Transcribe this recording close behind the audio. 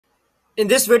In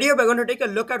this video, we're going to take a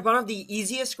look at one of the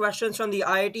easiest questions from the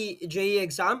IIT JEE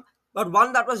exam, but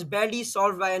one that was barely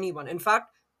solved by anyone. In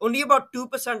fact, only about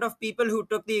 2% of people who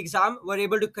took the exam were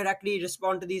able to correctly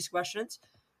respond to these questions.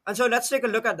 And so let's take a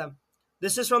look at them.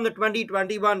 This is from the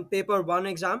 2021 paper 1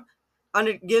 exam, and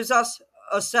it gives us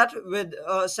a set with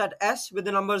set S with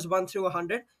the numbers 1 through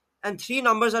 100, and three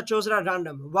numbers are chosen at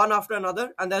random, one after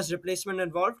another, and there's replacement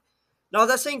involved. Now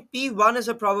they're saying P1 is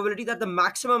a probability that the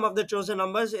maximum of the chosen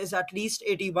numbers is at least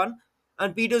 81,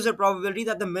 and P2 is a probability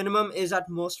that the minimum is at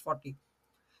most 40.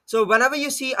 So whenever you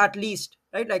see at least,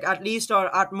 right, like at least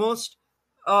or at most,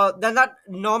 then that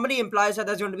normally implies that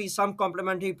there's going to be some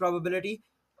complementary probability,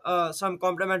 some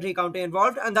complementary counting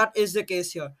involved, and that is the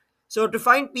case here. So to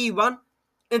find P1,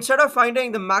 instead of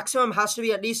finding the maximum has to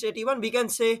be at least 81, we can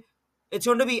say it's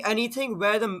going to be anything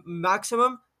where the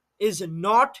maximum is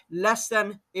not less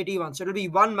than 81. So it'll be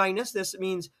 1 minus, this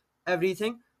means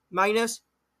everything, minus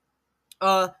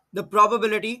the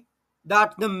probability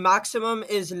that the maximum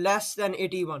is less than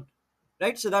 81,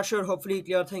 right? So that should hopefully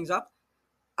clear things up.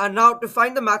 And now to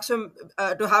find the maximum,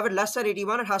 to have it less than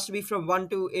 81, it has to be from 1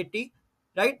 to 80,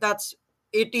 right? That's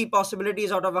 80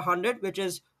 possibilities out of 100, which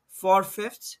is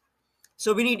 4/5.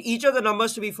 So we need each of the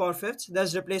numbers to be 4/5.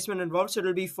 There's replacement involved, so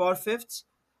it'll be 4/5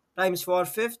 times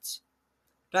 4/5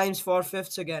 times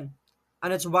 4/5 again,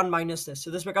 and it's 1 minus this.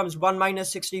 So this becomes 1 minus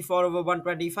 64 over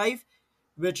 125,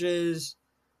 which is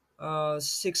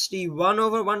 61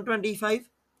 over 125,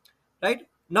 right?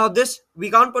 Now this, we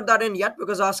can't put that in yet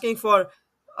because asking for,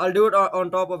 I'll do it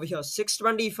on top over here,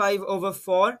 625 over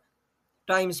 4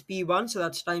 times P1, so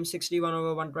that's times 61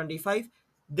 over 125.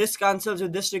 This cancels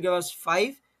with this to give us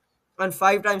 5, and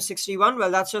 5 times 61,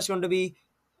 well, that's just going to be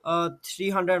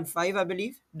 305, I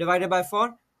believe, divided by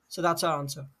 4. So that's our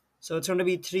answer. So it's going to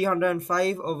be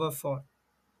 305 over 4.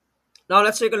 Now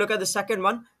let's take a look at the second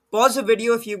one. Pause the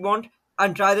video if you want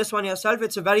and try this one yourself.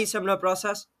 It's a very similar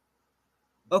process.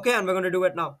 Okay, and we're going to do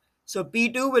it now. So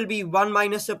P2 will be 1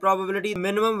 minus the probability the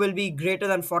minimum will be greater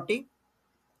than 40,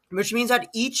 which means that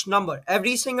each number,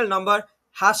 every single number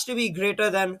has to be greater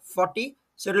than 40.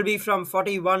 So it'll be from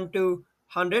 41 to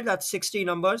 100, that's 60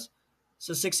 numbers.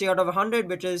 So 60 out of 100,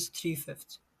 which is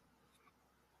 3/5.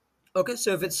 Okay,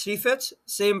 so if it's 3/5,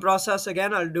 same process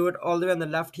again. I'll do it all the way on the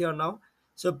left here now.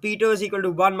 So P2 is equal to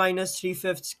 1 minus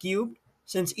 3/5 cubed,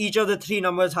 since each of the three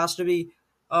numbers has to be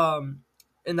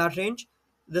in that range.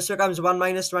 This becomes 1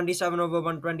 minus 27 over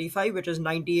 125, which is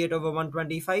 98 over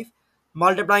 125.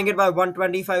 Multiplying it by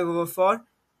 125 over 4,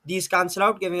 these cancel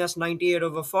out, giving us 98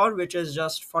 over 4, which is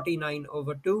just 49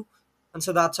 over 2. And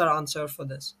so that's our answer for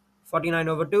this, 49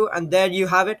 over 2. And there you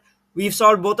have it. We've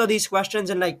solved both of these questions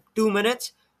in like 2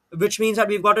 minutes, which means that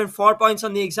we've gotten 4 points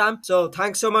on the exam. So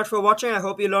thanks so much for watching. I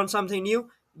hope you learned something new.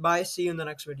 Bye. See you in the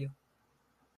next video.